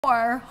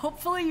Or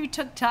hopefully you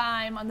took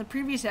time on the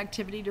previous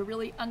activity to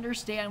really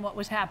understand what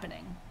was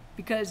happening,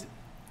 because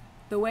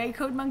the way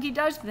CodeMonkey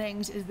does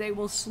things is they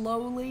will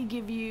slowly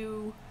give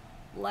you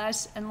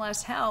less and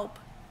less help,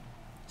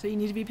 so you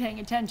need to be paying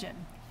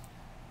attention.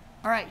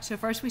 All right, so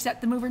first we set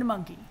the mover to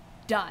monkey.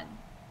 Done.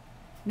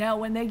 Now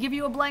when they give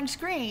you a blank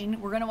screen,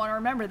 we're going to want to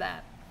remember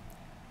that.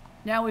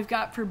 Now we've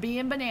got for B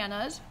and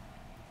bananas,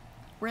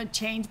 we're going to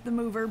change the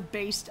mover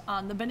based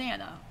on the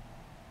banana.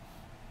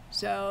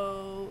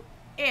 So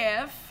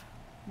if,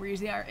 we're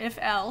using our if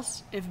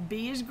else, if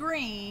B is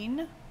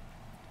green,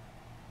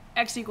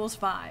 x equals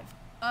 5.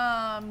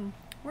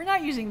 We're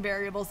not using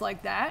variables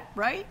like that,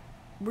 right?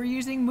 We're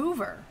using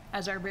mover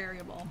as our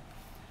variable.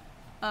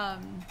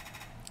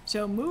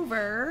 So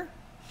mover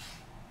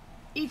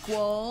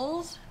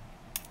equals,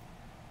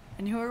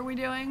 and who are we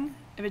doing?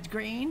 If it's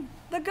green,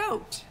 the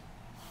goat.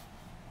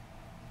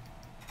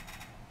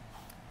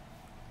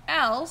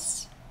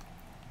 Else,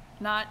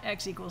 not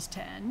x equals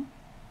 10.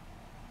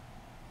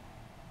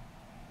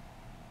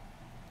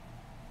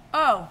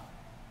 Oh,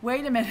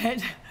 wait a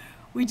minute.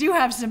 We do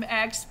have some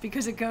x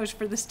because it goes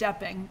for the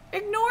stepping.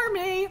 Ignore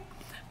me.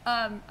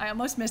 I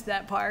almost missed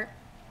that part.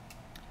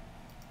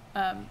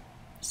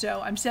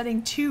 So I'm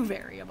setting 2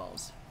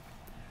 variables.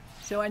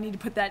 So I need to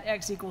put that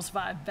x equals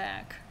 5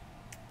 back.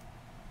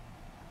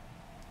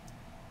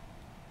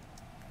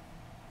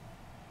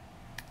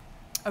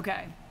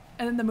 Okay,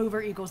 and then the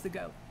mover equals the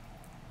goat.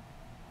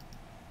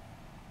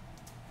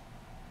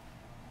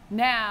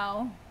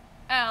 Now,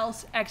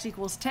 else x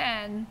equals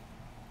 10,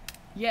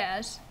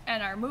 yes,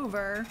 and our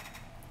mover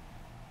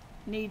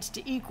needs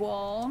to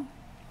equal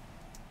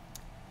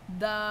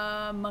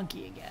the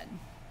monkey again.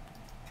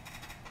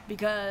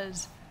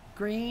 Because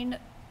green,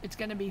 it's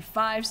going to be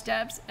 5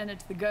 steps and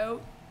it's the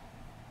goat.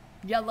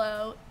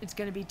 Yellow, it's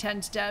going to be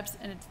 10 steps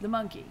and it's the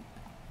monkey.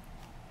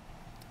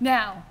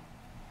 Now,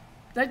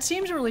 that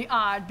seems really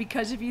odd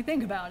because if you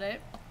think about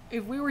it,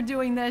 if we were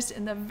doing this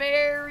in the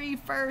very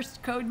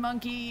first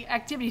CodeMonkey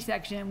activity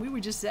section, we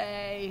would just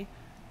say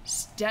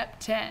step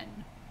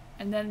 10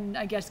 and then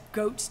I guess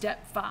goat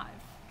step 5.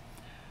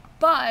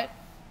 But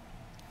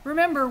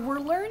remember, we're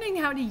learning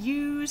how to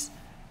use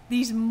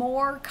these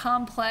more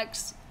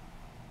complex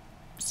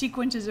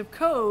sequences of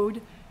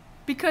code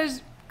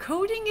because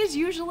coding is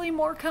usually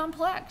more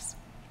complex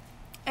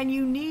and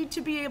you need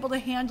to be able to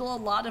handle a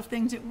lot of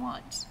things at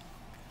once.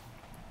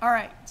 All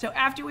right, so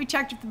after we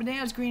checked if the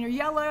banana is green or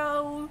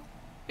yellow,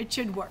 it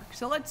should work.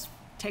 So let's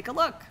take a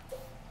look.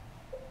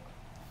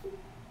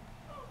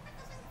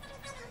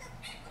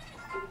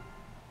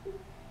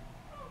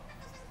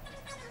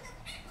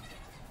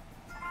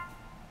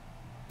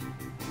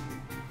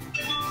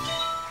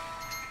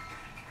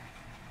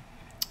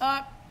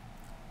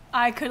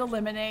 I could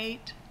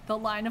eliminate the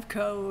line of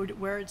code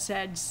where it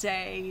said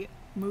say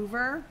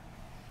mover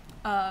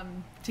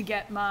to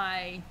get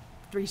my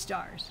 3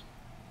 stars.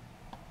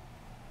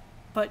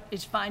 But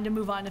it's fine to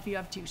move on if you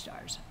have 2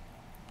 stars.